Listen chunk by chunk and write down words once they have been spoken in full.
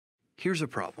Here's a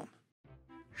problem.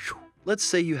 Let's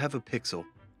say you have a pixel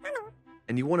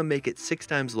and you want to make it 6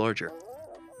 times larger.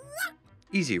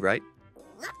 Easy, right?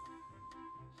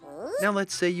 Now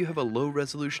let's say you have a low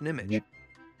resolution image.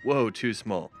 Whoa, too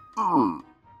small.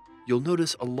 You'll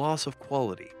notice a loss of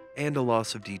quality and a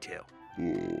loss of detail.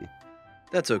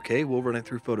 That's okay, we'll run it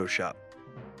through Photoshop.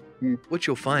 What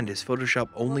you'll find is Photoshop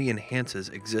only enhances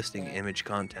existing image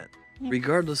content,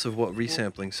 regardless of what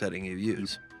resampling setting you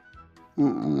use.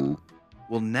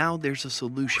 Well, now there's a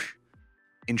solution.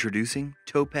 Introducing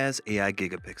Topaz AI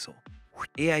Gigapixel.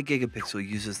 AI Gigapixel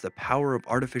uses the power of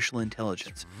artificial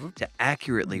intelligence to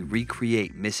accurately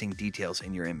recreate missing details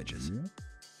in your images.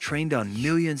 Trained on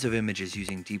millions of images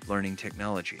using deep learning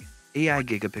technology, AI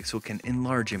Gigapixel can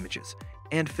enlarge images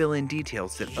and fill in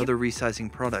details that other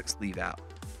resizing products leave out.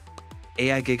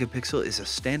 AI Gigapixel is a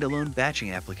standalone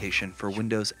batching application for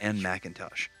Windows and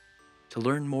Macintosh. To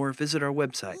learn more, visit our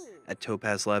website at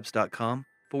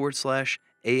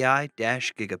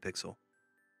topazlabs.com/AI-gigapixel.